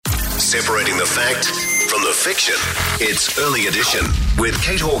Separating the fact from the fiction. It's Early Edition with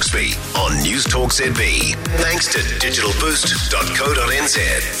Kate Hawkesby on News Talk ZB. Thanks to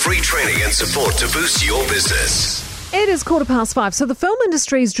digitalboost.co.nz. Free training and support to boost your business. It is 5:15. So the film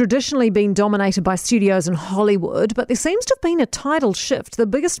industry has traditionally been dominated by studios in Hollywood, but there seems to have been a tidal shift. The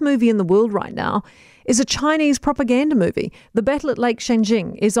biggest movie in the world right now is a Chinese propaganda movie. The Battle at Lake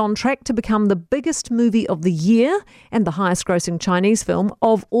Changjin is on track to become the biggest movie of the year and the highest grossing Chinese film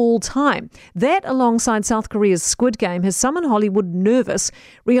of all time. That, alongside South Korea's Squid Game, has some in Hollywood nervous,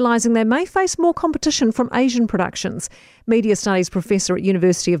 realising they may face more competition from Asian productions. Media Studies Professor at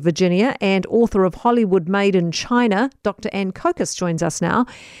University of Virginia and author of Hollywood Made in China, Dr. Ann Kokas joins us now.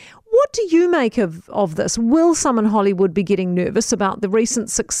 What do you make of this? Will some in Hollywood be getting nervous about the recent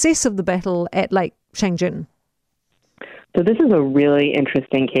success of the Battle at Lake Changjin? So this is a really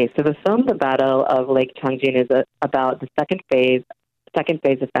interesting case. So the film The Battle of Lake Changjin is about the second phase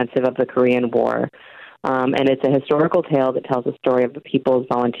offensive of the Korean War. And it's a historical tale that tells the story of the People's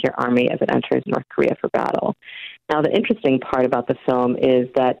Volunteer Army as it enters North Korea for battle. Now, the interesting part about the film is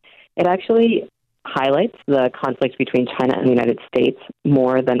that it actually highlights the conflict between China and the United States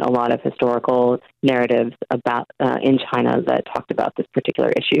more than a lot of historical narratives about in China that talked about this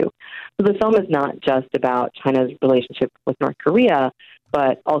particular issue. So the film is not just about China's relationship with North Korea,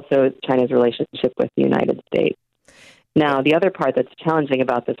 but also China's relationship with the United States. Now, the other part that's challenging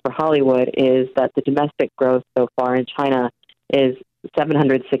about this for Hollywood is that the domestic growth so far in China is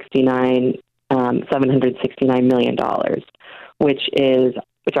 $769 million, which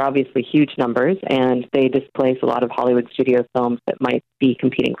are obviously huge numbers, and they displace a lot of Hollywood studio films that might be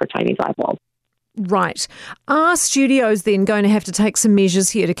competing for Chinese eyeballs. Right. Are studios then going to have to take some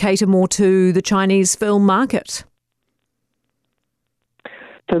measures here to cater more to the Chinese film market?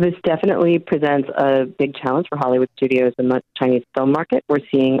 So this definitely presents a big challenge for Hollywood studios in the Chinese film market. We're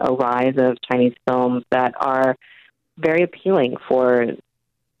seeing a rise of Chinese films that are very appealing for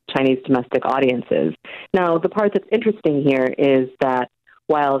Chinese domestic audiences. Now, the part that's interesting here is that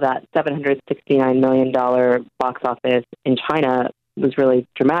while that $769 million box office in China was really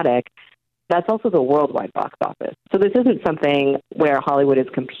dramatic, that's also the worldwide box office. So this isn't something where Hollywood is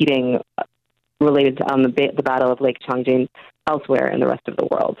competing related to the Battle of Lake Changjin elsewhere in the rest of the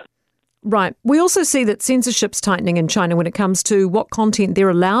world. Right. We also see that censorship's tightening in China when it comes to what content they're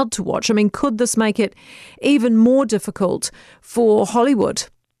allowed to watch. I mean, could this make it even more difficult for Hollywood?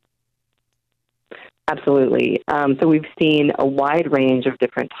 Absolutely. So we've seen a wide range of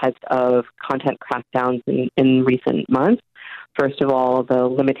different types of content crackdowns in recent months. First of all, the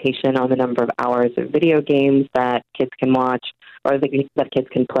limitation on the number of hours of video games that kids can watch or that kids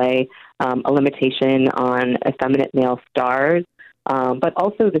can play, a limitation on effeminate male stars, but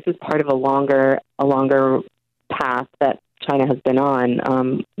also this is part of a longer path that China has been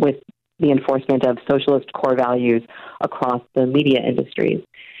on with the enforcement of socialist core values across the media industries.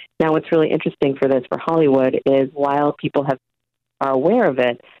 Now, what's really interesting for Hollywood is while people are aware of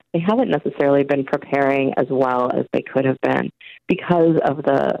it, they haven't necessarily been preparing as well as they could have been because of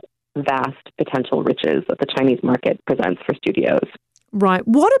the vast potential riches that the Chinese market presents for studios. Right.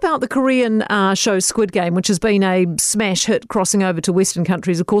 What about the Korean show Squid Game, which has been a smash hit crossing over to Western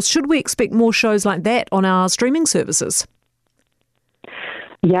countries, of course? Should we expect more shows like that on our streaming services?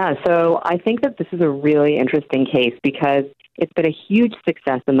 Yeah, so I think that this is a really interesting case because it's been a huge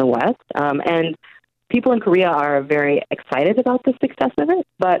success in the West, and people in Korea are very excited about the success of it,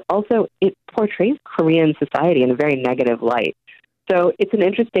 but also it portrays Korean society in a very negative light. So it's an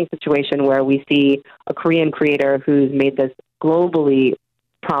interesting situation where we see a Korean creator who's made this globally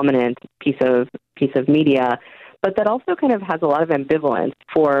prominent piece of media, but that also kind of has a lot of ambivalence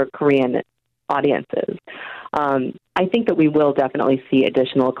for Korean audiences. I think that we will definitely see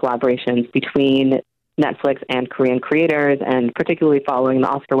additional collaborations between Netflix and Korean creators, and particularly following the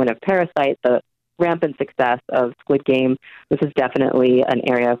Oscar win of Parasite, the rampant success of Squid Game, this is definitely an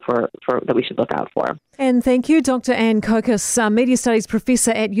area for that we should look out for. And thank you, Dr. Ann Kokas, Media Studies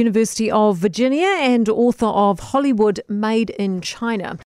Professor at University of Virginia and author of Hollywood Made in China.